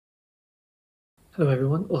Hello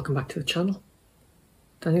everyone, welcome back to the channel.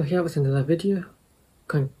 Daniel here with another video,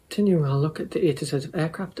 continuing our look at the A to Z of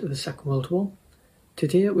aircraft of the Second World War.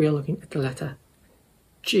 Today we are looking at the letter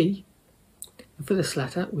G, and for this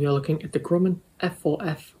letter we are looking at the Grumman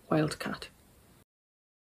F4F Wildcat.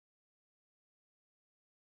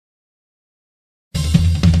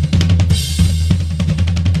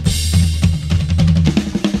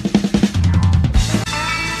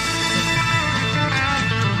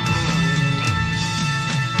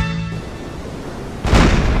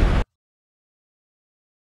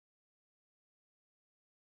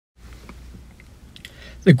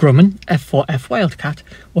 The Grumman F4F Wildcat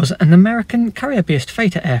was an American carrier-based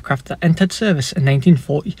fighter aircraft that entered service in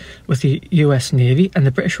 1940 with the US Navy and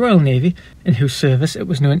the British Royal Navy, in whose service it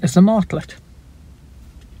was known as the Martlet.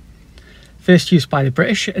 First used by the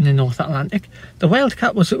British in the North Atlantic, the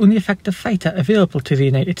Wildcat was the only effective fighter available to the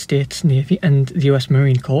United States Navy and the US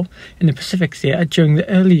Marine Corps in the Pacific theatre during the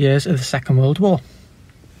early years of the Second World War.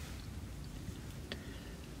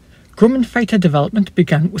 Grumman fighter development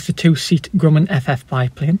began with the two-seat Grumman FF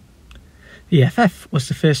biplane. The FF was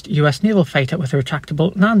the first US naval fighter with a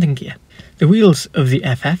retractable landing gear. The wheels of the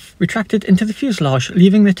FF retracted into the fuselage,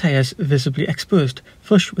 leaving the tyres visibly exposed,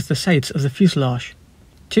 flush with the sides of the fuselage.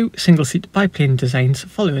 Two single-seat biplane designs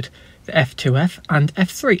followed, the F2F and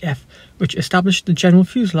F3F, which established the general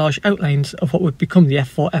fuselage outlines of what would become the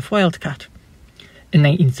F4F Wildcat. In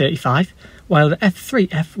 1935, while the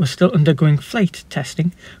F3F was still undergoing flight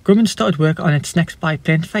testing, Grumman started work on its next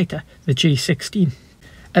biplane fighter, the G-16.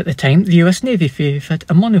 At the time, the US Navy favoured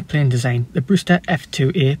a monoplane design, the Brewster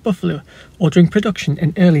F2A Buffalo, ordering production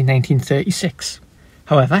in early 1936.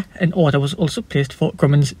 However, an order was also placed for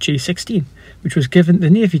Grumman's G-16, which was given the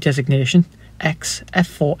Navy designation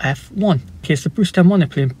X-F4F1, in case the Brewster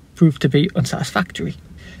monoplane proved to be unsatisfactory.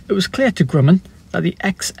 It was clear to Grumman that the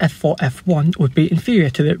X-F4F1 would be inferior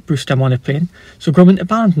to the Brewster monoplane, so Grumman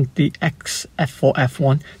abandoned the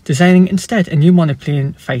X-F4F1, designing instead a new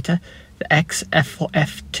monoplane fighter, the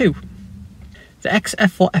X-F4F2. The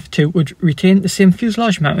X-F4F2 would retain the same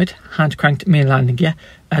fuselage-mounted, hand-cranked main landing gear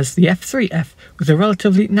as the F3F, with a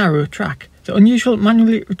relatively narrow track. The unusual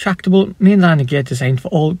manually retractable main landing gear designed for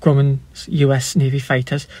all Grumman's US Navy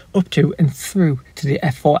fighters up to and through to the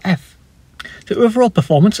F4F. The overall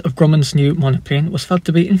performance of Grumman's new monoplane was felt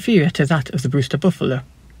to be inferior to that of the Brewster Buffalo.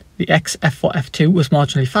 The X-F4F2 was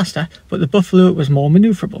marginally faster, but the Buffalo was more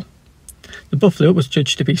manoeuvrable. The Buffalo was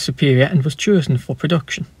judged to be superior and was chosen for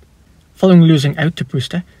production. Following losing out to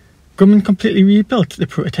Brewster, Grumman completely rebuilt the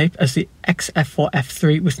prototype as the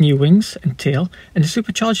X-F4F3 with new wings and tail and a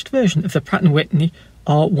supercharged version of the Pratt & Whitney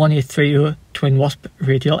R1830 Twin Wasp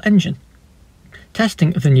radial engine.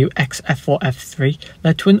 Testing of the new X-F4F3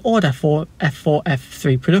 led to an order for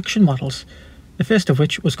F4F3 production models, the first of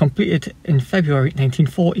which was completed in February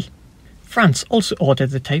 1940. France also ordered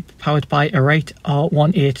the type, powered by a Wright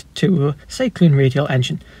R1820 Cyclone radial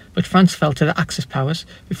engine, but France fell to the Axis powers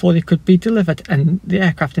before they could be delivered, and the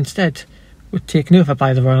aircraft instead were taken over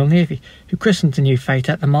by the Royal Navy, who christened the new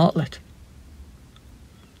fighter the Martlet.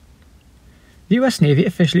 The US Navy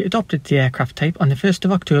officially adopted the aircraft type on the 1st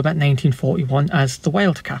of October 1941 as the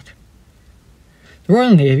Wildcat. The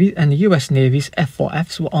Royal Navy and the US Navy's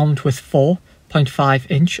F4Fs were armed with 4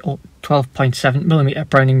 .5-inch or 12.7mm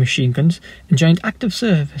Browning machine guns and joined active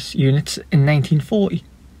service units in 1940.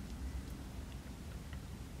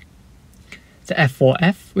 The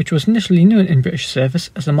F4F, which was initially known in British service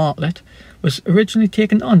as the Martlet, was originally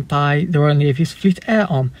taken on by the Royal Navy's Fleet Air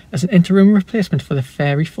Arm as an interim replacement for the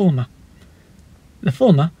Fairey Fulmar. The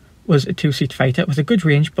Fulmar was a two-seat fighter with a good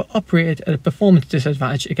range but operated at a performance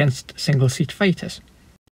disadvantage against single-seat fighters.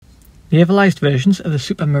 Navalised versions of the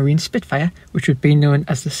Supermarine Spitfire, which would be known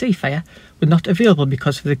as the Seafire, were not available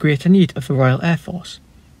because of the greater need of the Royal Air Force.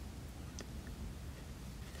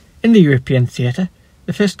 In the European theatre,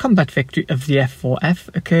 the first combat victory of the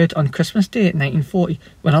F4F occurred on Christmas Day 1940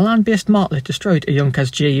 when a land-based Martlet destroyed a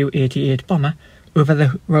Junkers Ju-88 bomber over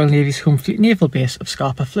the Royal Navy's Home Fleet Naval Base of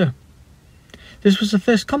Scapa Flow. This was the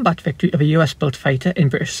first combat victory of a US-built fighter in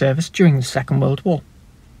British service during the Second World War.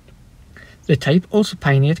 The type also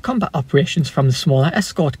pioneered combat operations from the smaller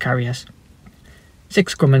escort carriers.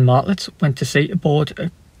 6 Grumman Martlets went to sea aboard a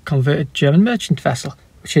converted German merchant vessel,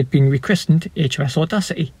 which had been rechristened HMS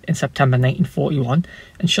Audacity in September 1941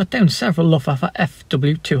 and shot down several Luftwaffe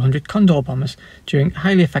FW-200 Condor bombers during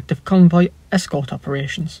highly effective convoy escort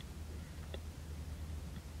operations.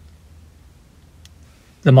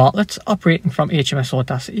 The Martlets, operating from HMS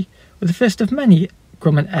Audacity, were the first of many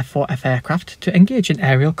Grumman F4F aircraft to engage in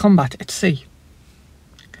aerial combat at sea.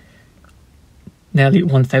 Nearly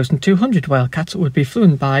 1,200 Wildcats would be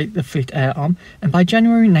flown by the Fleet Air Arm, and by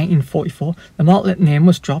January 1944 the martlet name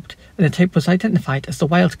was dropped and the type was identified as the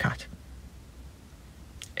Wildcat.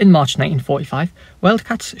 In March 1945,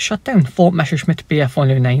 Wildcats shot down 4 Messerschmitt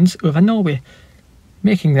Bf-109s over Norway,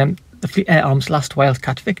 making them the Fleet Air Arm's last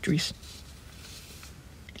Wildcat victories.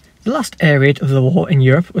 The last air raid of the war in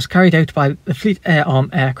Europe was carried out by the Fleet Air Arm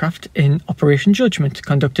aircraft in Operation Judgment,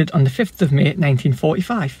 conducted on the 5th of May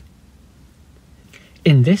 1945.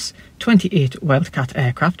 In this, 28 Wildcat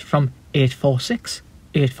aircraft from 846,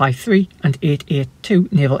 853 and 882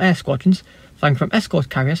 Naval Air Squadrons, flying from escort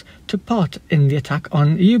carriers, took part in the attack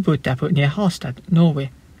on a U-boat depot near Harstad,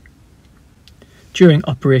 Norway. During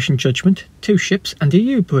Operation Judgment, 2 ships and a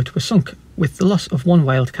U-boat were sunk, with the loss of 1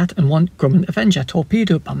 Wildcat and 1 Grumman Avenger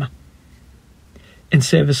torpedo bomber. In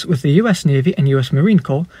service with the US Navy and US Marine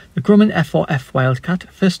Corps, the Grumman F4F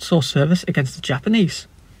Wildcat first saw service against the Japanese.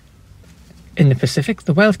 In the Pacific,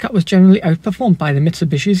 the Wildcat was generally outperformed by the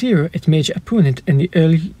Mitsubishi Zero, its major opponent in the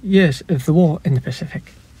early years of the war in the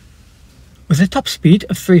Pacific. With a top speed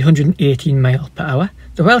of 318 miles per hour,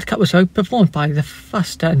 the Wildcat was outperformed by the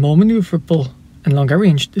faster and more manoeuvrable and longer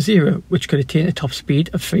ranged Zero, which could attain a top speed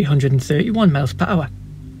of 331 miles per hour.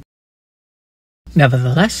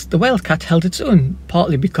 Nevertheless, the Wildcat held its own,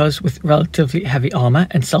 partly because with relatively heavy armour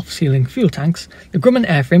and self-sealing fuel tanks, the Grumman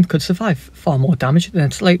airframe could survive far more damage than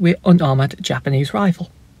its lightweight, unarmoured Japanese rival.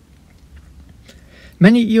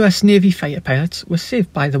 Many US Navy fighter pilots were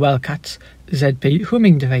saved by the Wildcat's ZB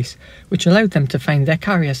homing device, which allowed them to find their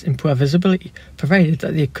carriers in poor visibility, provided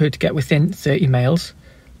that they could get within 30 miles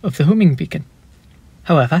of the homing beacon.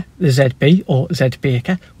 However, the ZB, or Z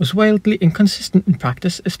Baker, was wildly inconsistent in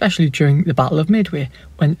practice, especially during the Battle of Midway,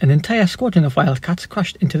 when an entire squadron of Wildcats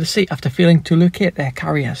crashed into the sea after failing to locate their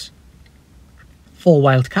carriers. 4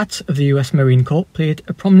 Wildcats of the US Marine Corps played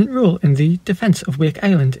a prominent role in the defence of Wake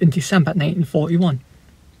Island in December 1941.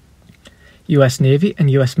 US Navy and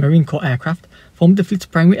US Marine Corps aircraft formed the fleet's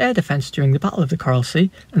primary air defence during the Battle of the Coral Sea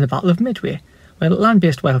and the Battle of Midway, while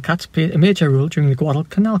land-based Wildcats played a major role during the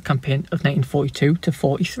Guadalcanal campaign of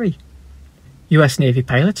 1942–43. US Navy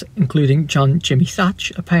pilots, including John Jimmy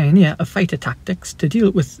Thatch, a pioneer of fighter tactics to deal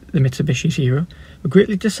with the Mitsubishi Zero, were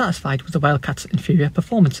greatly dissatisfied with the Wildcat's inferior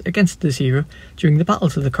performance against the Zero during the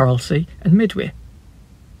battles of the Coral Sea and Midway.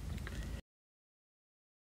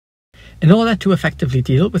 In order to effectively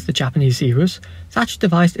deal with the Japanese Zeros, Thatch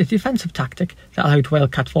devised a defensive tactic that allowed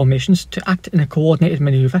Wildcat formations to act in a coordinated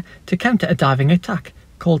manoeuvre to counter a diving attack,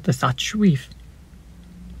 called the Thatch Weave.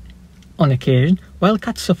 On occasion,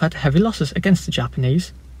 Wildcats suffered heavy losses against the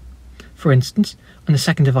Japanese. For instance, on the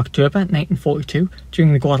 2nd of October 1942,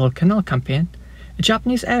 during the Guadalcanal campaign, a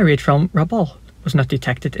Japanese air raid from Rabaul was not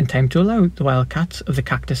detected in time to allow the Wildcats of the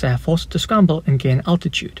Cactus Air Force to scramble and gain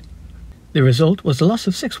altitude. The result was the loss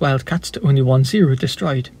of 6 Wildcats to only 1 Zero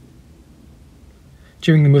destroyed.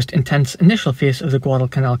 During the most intense initial phase of the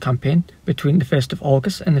Guadalcanal campaign, between the 1st of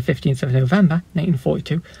August and the 15th of November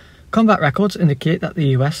 1942, combat records indicate that the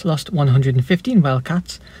US lost 115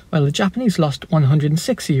 Wildcats, while the Japanese lost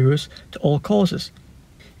 106 Zeros to all causes.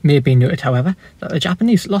 It may be noted, however, that the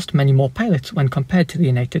Japanese lost many more pilots when compared to the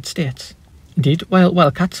United States. Indeed, while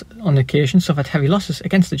Wildcats on occasion suffered heavy losses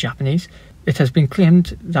against the Japanese, it has been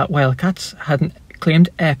claimed that Wildcats had an claimed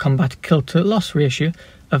air combat kill-to-loss ratio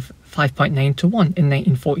of 5.9 to 1 in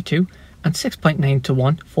 1942 and 6.9 to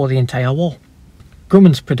 1 for the entire war.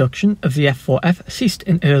 Grumman's production of the F4F ceased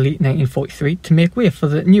in early 1943 to make way for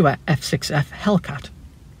the newer F6F Hellcat.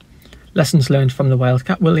 Lessons learned from the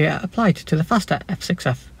Wildcat were later applied to the faster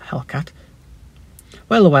F6F Hellcat.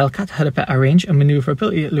 While the Wildcat had a better range and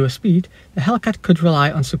manoeuvrability at lower speed, the Hellcat could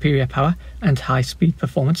rely on superior power and high-speed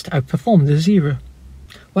performance to outperform the Zero.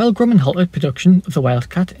 While Grumman halted production of the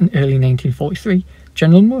Wildcat in early 1943,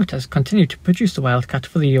 General Motors continued to produce the Wildcat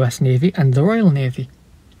for the US Navy and the Royal Navy.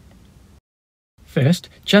 First,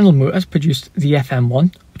 General Motors produced the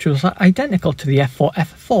FM-1, which was identical to the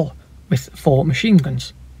F4F-4, with 4 machine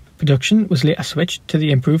guns. Production was later switched to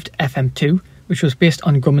the improved FM-2, which was based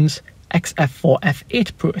on Grumman's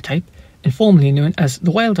XF4F8 prototype, informally known as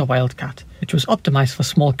the Wilder Wildcat, which was optimised for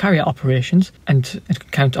small carrier operations and it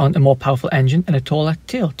could count on a more powerful engine and a taller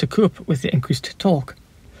tail to cope with the increased torque.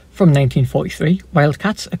 From 1943,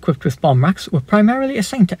 Wildcats equipped with bomb racks were primarily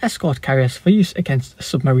assigned to escort carriers for use against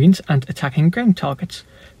submarines and attacking ground targets,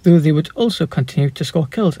 though they would also continue to score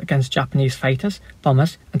kills against Japanese fighters,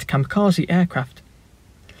 bombers and kamikaze aircraft.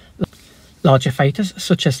 Larger fighters,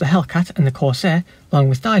 such as the Hellcat and the Corsair, along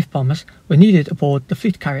with dive bombers, were needed aboard the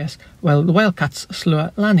fleet carriers, while the Wildcat's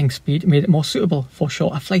slower landing speed made it more suitable for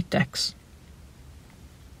shorter flight decks.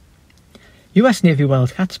 US Navy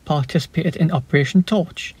Wildcats participated in Operation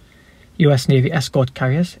Torch. US Navy escort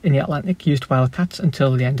carriers in the Atlantic used Wildcats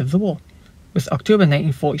until the end of the war, with October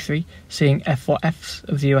 1943 seeing F4Fs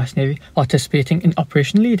of the US Navy participating in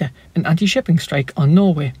Operation Leader, an anti-shipping strike on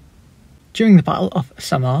Norway. During the Battle of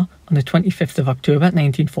Samar on the 25th of October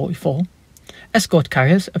 1944, escort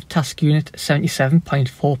carriers of Task Unit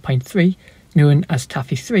 77.4.3, known as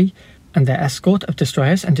Taffy 3, and their escort of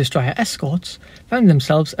destroyers and destroyer escorts found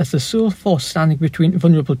themselves as the sole force standing between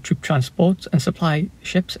vulnerable troop transports and supply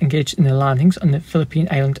ships engaged in the landings on the Philippine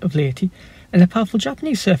island of Leyte and a powerful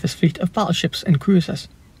Japanese surface fleet of battleships and cruisers.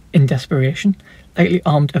 In desperation, lightly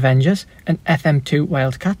armed Avengers and FM-2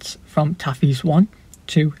 Wildcats from Taffys 1,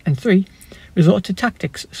 2 and 3 resort to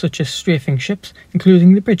tactics such as strafing ships,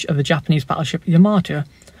 including the bridge of the Japanese battleship Yamato,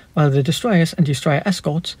 while the destroyers and destroyer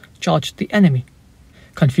escorts charged the enemy.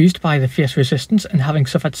 Confused by the fierce resistance and having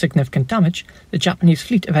suffered significant damage, the Japanese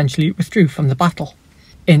fleet eventually withdrew from the battle.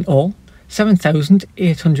 In all,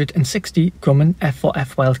 7,860 Grumman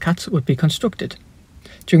F4F Wildcats would be constructed.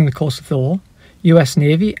 During the course of the war, US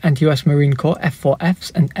Navy and US Marine Corps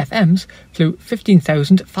F4Fs and FMs flew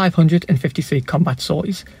 15,553 combat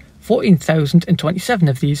sorties, 14,027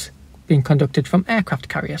 of these being conducted from aircraft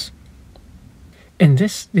carriers. In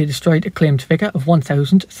this, they destroyed a claimed figure of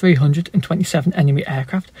 1,327 enemy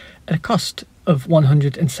aircraft at a cost of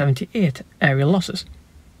 178 aerial losses.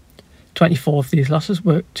 24 of these losses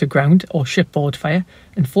were to ground or shipboard fire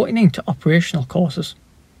and 49 to operational causes.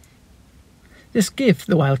 This gave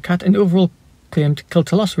the Wildcat an overall claimed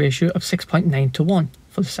kill-to-loss ratio of 6.9 to 1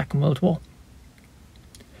 for the Second World War.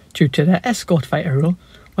 Due to their escort fighter role,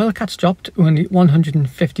 Wildcats dropped only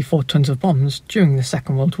 154 tons of bombs during the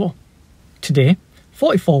Second World War. Today,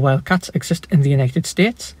 44 Wildcats exist in the United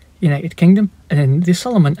States, United Kingdom and in the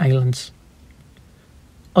Solomon Islands.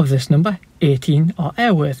 Of this number, 18 are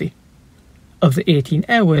airworthy. Of the 18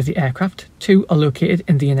 airworthy aircraft, 2 are located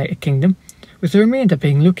in the United Kingdom, with the remainder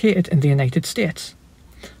being located in the United States.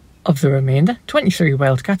 Of the remainder, 23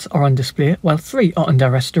 Wildcats are on display while 3 are under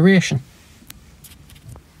restoration.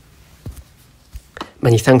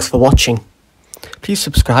 Many thanks for watching. Please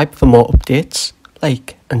subscribe for more updates,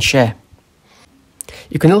 like and share.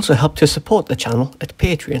 You can also help to support the channel at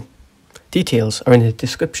Patreon. Details are in the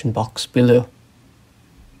description box below.